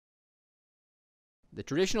The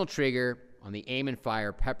traditional trigger on the Aim and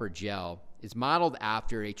Fire Pepper Gel is modeled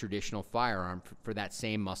after a traditional firearm for that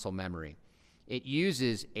same muscle memory. It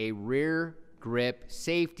uses a rear grip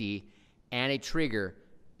safety and a trigger,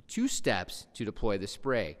 2 steps to deploy the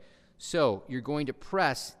spray. So you're going to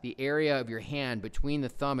press the area of your hand between the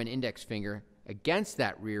thumb and index finger against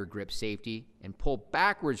that rear grip safety and pull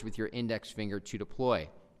backwards with your index finger to deploy.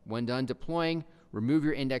 When done deploying, remove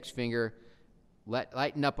your index finger,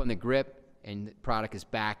 lighten up on the grip, and the product is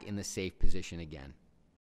back in the safe position again.